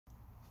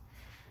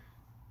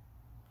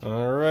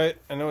All right,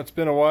 I know it's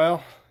been a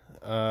while.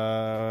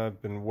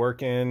 I've been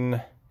working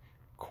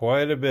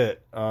quite a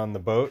bit on the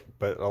boat,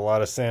 but a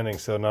lot of sanding,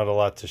 so not a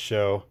lot to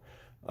show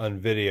on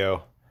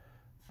video.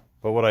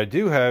 But what I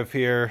do have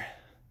here,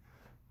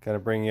 kind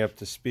of bring you up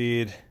to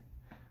speed.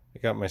 I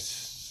got my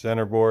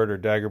center board or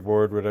dagger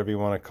board, whatever you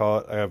want to call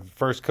it. I have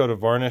first coat of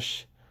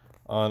varnish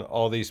on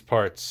all these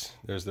parts.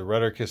 There's the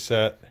rudder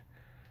cassette,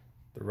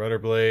 the rudder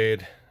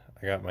blade.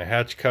 I got my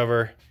hatch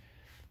cover.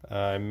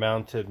 I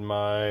mounted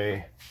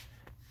my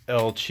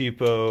El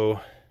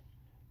Cheapo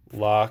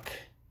lock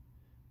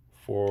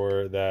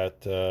for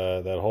that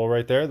that hole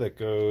right there that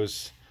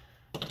goes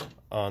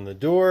on the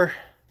door,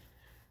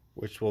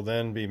 which will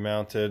then be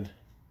mounted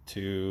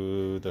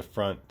to the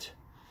front.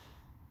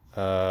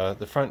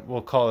 The front,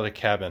 we'll call it a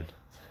cabin.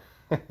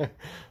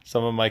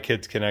 Some of my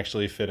kids can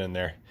actually fit in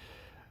there.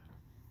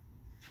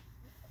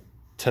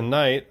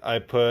 Tonight I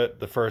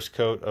put the first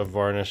coat of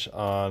varnish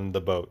on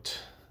the boat,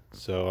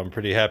 so I'm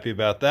pretty happy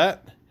about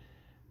that.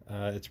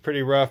 It's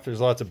pretty rough.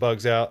 There's lots of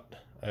bugs out.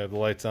 I have the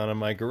lights on in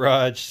my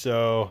garage,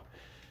 so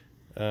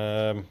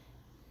I'm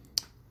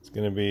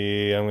gonna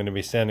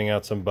be sanding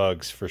out some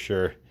bugs for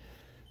sure.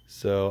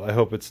 So I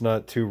hope it's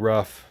not too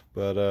rough,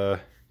 but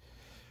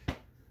I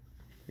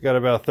got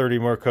about 30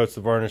 more coats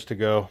of varnish to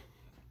go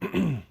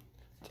until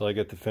I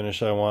get the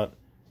finish I want.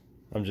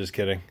 I'm just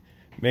kidding.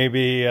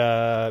 Maybe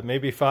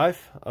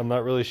 5. I'm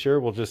not really sure.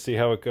 We'll just see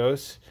how it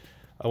goes.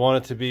 I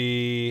want it to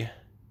be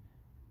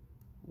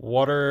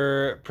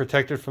water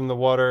protected from the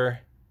water.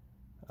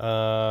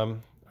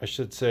 I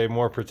should say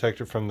more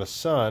protected from the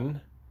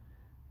sun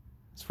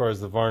as far as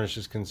the varnish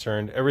is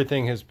concerned.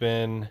 Everything has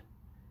been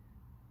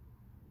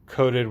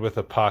coated with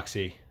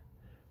epoxy,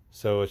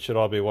 so it should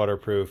all be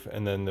waterproof,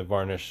 and then the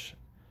varnish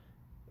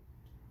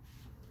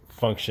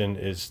function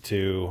is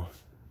to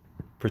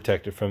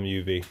protect it from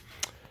UV.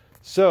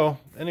 So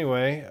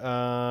anyway,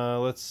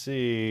 let's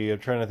see. I'm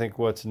trying to think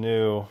what's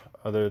new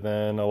other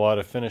than a lot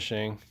of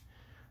finishing.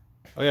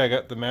 Oh yeah, I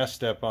got the mast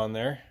step on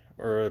there,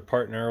 or a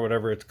partner, or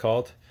whatever it's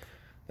called.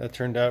 That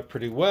turned out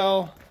pretty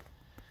well.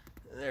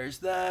 There's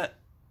that.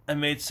 I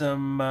made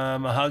some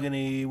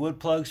mahogany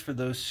wood plugs for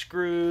those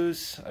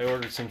screws. I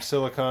ordered some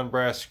silicone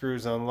brass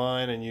screws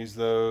online and used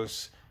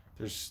those.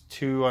 There's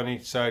 2 on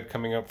each side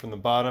coming up from the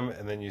bottom,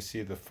 and then you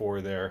see the 4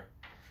 there.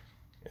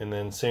 And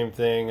then same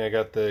thing, I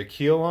got the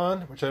keel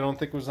on, which I don't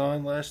think was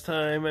on last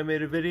time I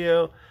made a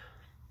video.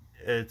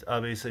 It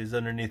obviously is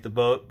underneath the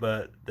boat,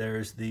 but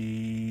there's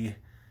the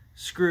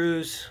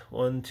screws,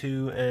 1,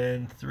 2,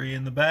 and 3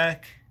 in the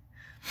back.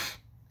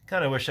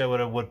 Kind of wish I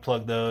would have wood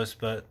plugged those,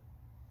 but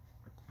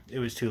it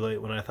was too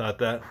late when I thought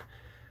that.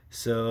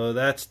 So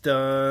that's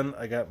done.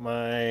 I got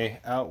my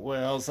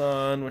outwells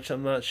on, which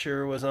I'm not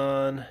sure was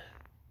on.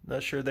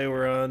 Not sure they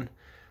were on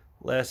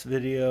last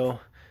video.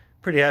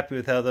 Pretty happy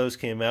with how those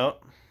came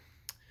out.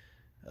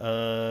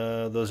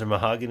 Those are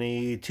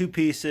mahogany 2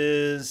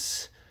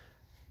 pieces.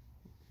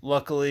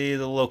 Luckily,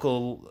 the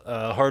local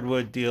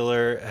hardwood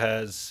dealer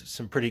has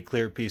some pretty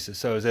clear pieces,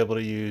 so I was able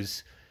to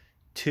use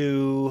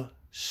two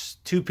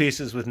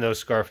pieces with no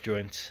scarf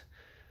joints.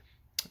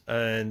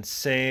 And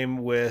same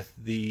with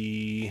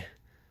the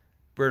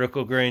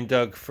vertical grain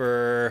dug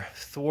fir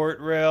thwart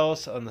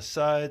rails on the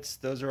sides.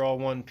 Those are all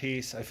 1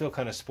 piece. I feel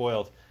kind of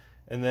spoiled.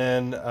 And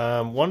then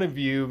one of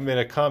you made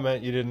a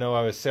comment, you didn't know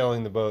I was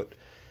sailing the boat.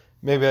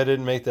 Maybe I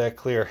didn't make that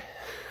clear.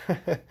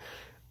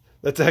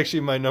 That's actually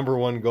my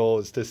 #1 goal,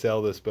 is to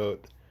sail this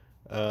boat.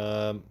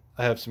 I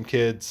have some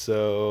kids,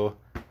 so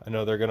I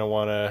know they're going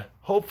to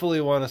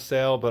hopefully want to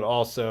sail, but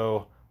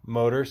also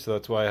motor, so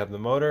that's why I have the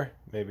motor.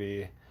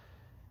 Maybe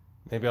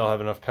I'll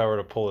have enough power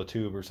to pull a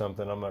tube or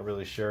something. I'm not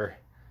really sure.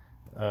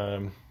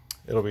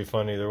 It'll be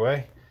fun either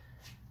way.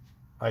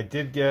 I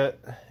got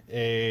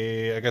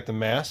the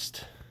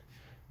mast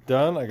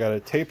done. I got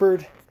it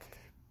tapered.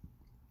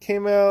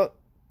 Came out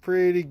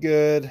pretty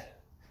good.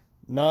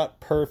 Not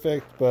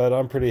perfect, but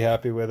I'm pretty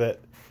happy with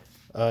it.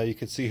 You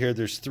can see here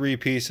there's 3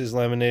 pieces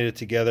laminated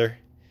together.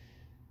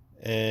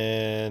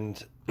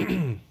 And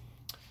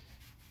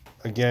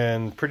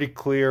again, pretty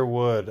clear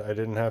wood. I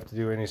didn't have to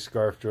do any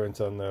scarf joints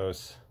on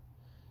those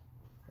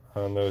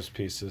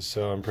pieces,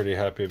 so I'm pretty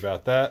happy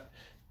about that.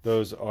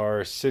 Those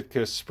are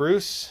Sitka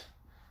spruce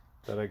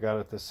that I got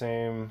at the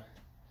same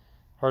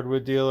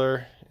hardwood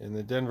dealer in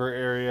the Denver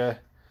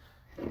area.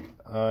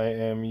 I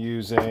am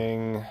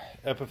using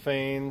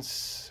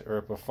Epiphanes, or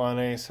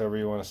Epiphanes, however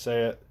you want to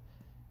say it,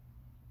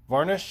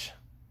 varnish.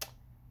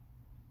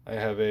 I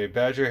have a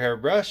badger hair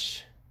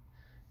brush,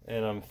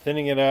 and I'm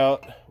thinning it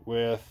out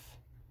with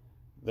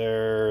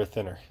their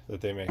thinner that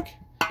they make.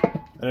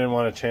 I didn't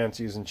want a chance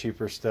using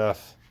cheaper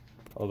stuff,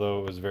 although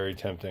it was very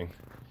tempting.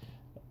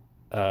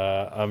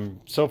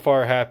 I'm so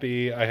far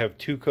happy. I have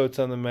 2 coats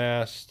on the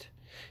mast.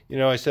 You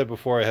know, I said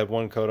before I had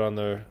 1 coat on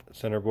the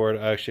center board.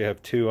 I actually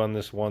have 2 on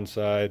this one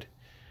side.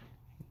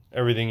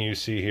 Everything you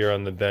see here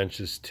on the bench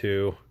is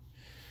 2,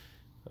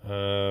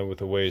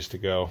 with a ways to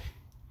go.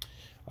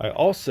 I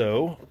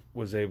also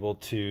was able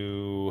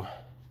to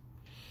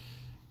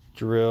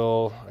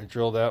I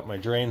drilled out my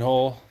drain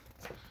hole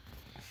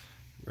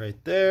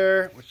right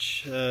there,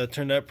 which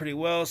turned out pretty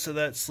well. So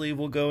that sleeve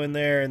will go in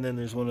there, and then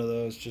there's one of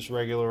those just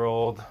regular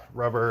old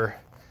rubber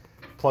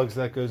plugs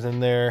that goes in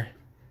there.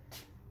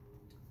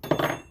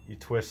 You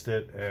twist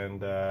it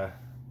and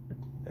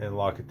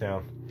lock it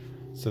down.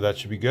 So that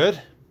should be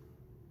good.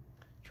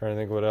 Trying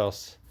to think what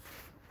else.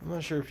 I'm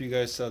not sure if you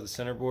guys saw the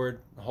centerboard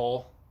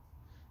hole.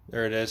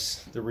 There it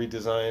is, the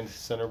redesigned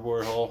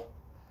centerboard hole.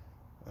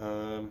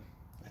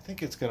 I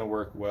think it's going to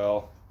work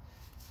well.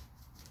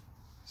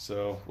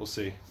 So we'll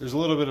see. There's a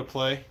little bit of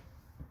play.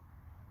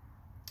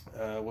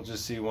 We'll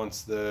just see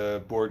once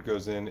the board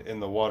goes in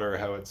the water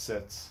how it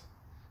sits.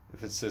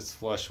 If it sits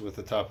flush with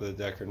the top of the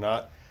deck or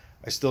not.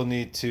 I still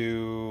need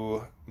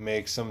to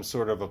make some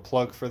sort of a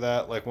plug for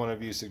that, like one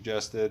of you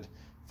suggested,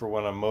 for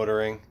when I'm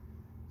motoring,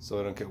 so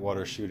I don't get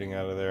water shooting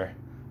out of there.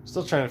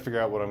 Still trying to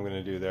figure out what I'm going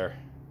to do there.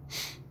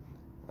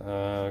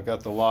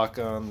 Got the lock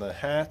on the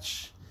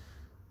hatch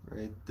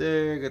right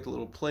there. Got the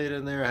little plate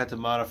in there. I had to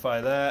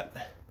modify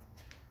that.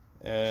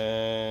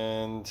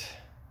 And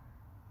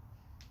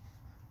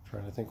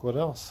trying to think what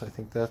else. I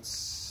think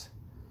that's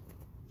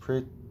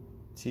pretty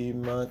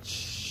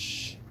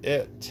much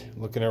it.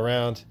 Looking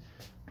around,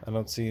 I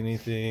don't see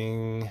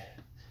anything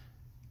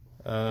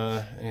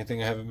I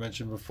haven't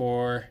mentioned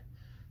before.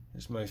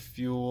 There's my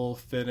fuel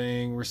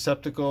fitting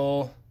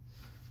receptacle.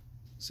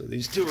 So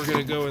these two are going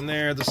to go in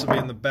there. This will be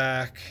in the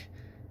back.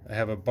 I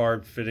have a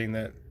barb fitting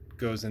that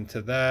goes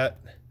into that.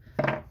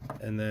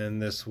 And then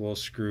this will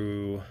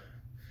screw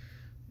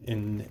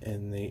in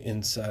the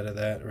inside of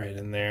that right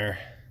in there.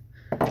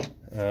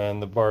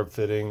 And the barb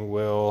fitting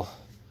will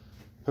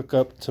hook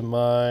up to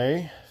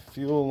my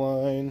fuel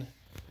line,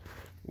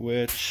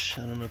 which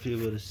I don't know if you'll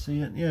be able to see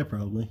it. Yeah,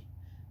 probably.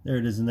 There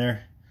it is in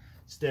there.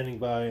 Standing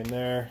by in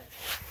there.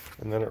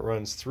 And then it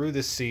runs through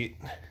the seat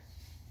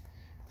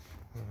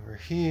over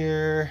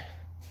here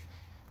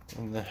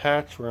in the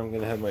hatch where I'm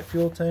going to have my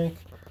fuel tank.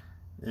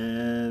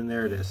 And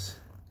there it is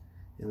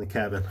in the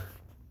cabin.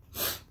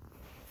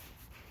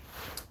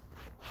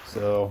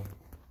 So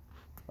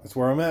that's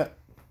where I'm at.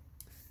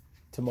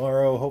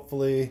 Tomorrow,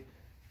 hopefully,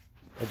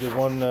 I did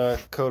one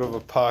coat of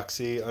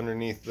epoxy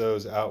underneath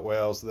those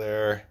outwales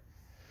there.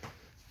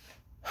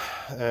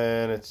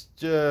 And it's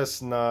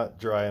just not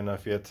dry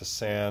enough yet to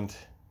sand.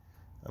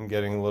 I'm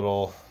getting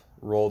little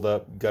rolled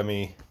up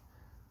gummy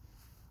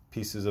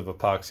pieces of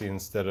epoxy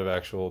instead of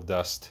actual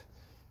dust.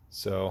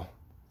 So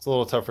it's a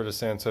little tougher to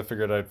sand, so I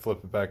figured I'd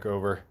flip it back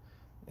over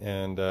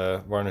and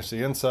varnish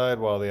the inside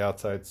while the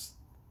outside's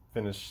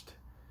finished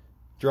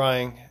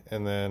drying,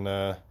 and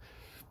then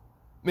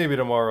maybe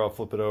tomorrow I'll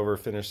flip it over,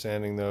 finish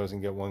sanding those,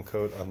 and get one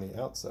coat on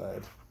the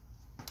outside.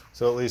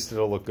 So at least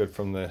it'll look good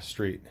from the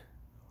street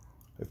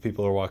if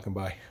people are walking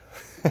by.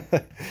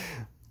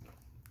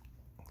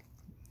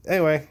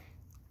 Anyway,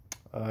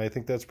 I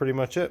think that's pretty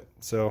much it.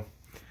 So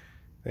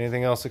if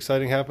anything else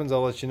exciting happens,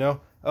 I'll let you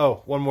know.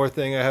 Oh, one more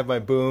thing. I have my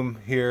boom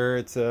here.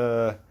 It's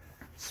a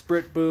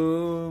Sprit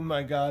boom.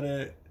 I got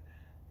it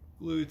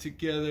glued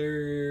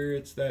together.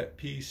 It's that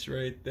piece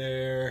right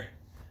there.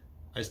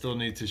 I still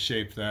need to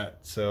shape that.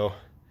 So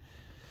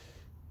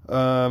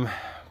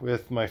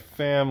with my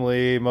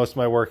family, most of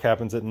my work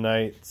happens at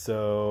night,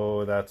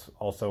 so that's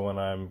also when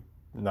I'm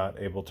not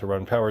able to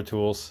run power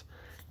tools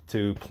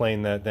to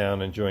plane that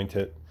down and joint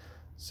it.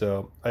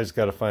 So I just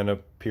got to find a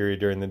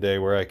period during the day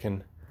where I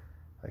can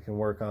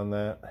work on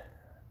that.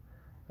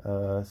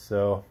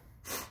 So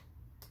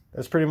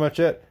that's pretty much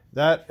it.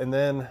 That, and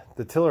then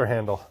the tiller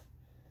handle.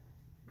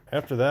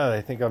 After that,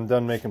 I think I'm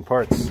done making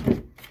parts,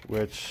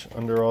 which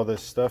under all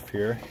this stuff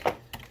here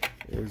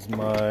is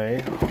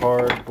my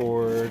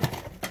hardboard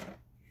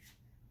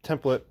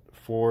template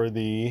for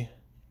the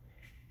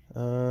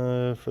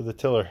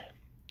tiller.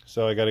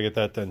 So I got to get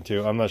that done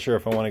too. I'm not sure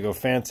if I want to go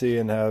fancy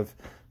and have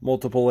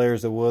multiple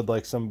layers of wood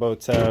like some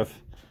boats have,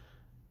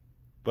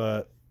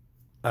 but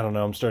I don't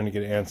know. I'm starting to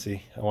get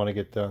antsy. I want to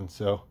get done.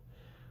 So,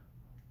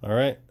 all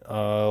right,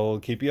 I'll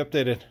keep you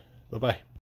updated. Bye-bye.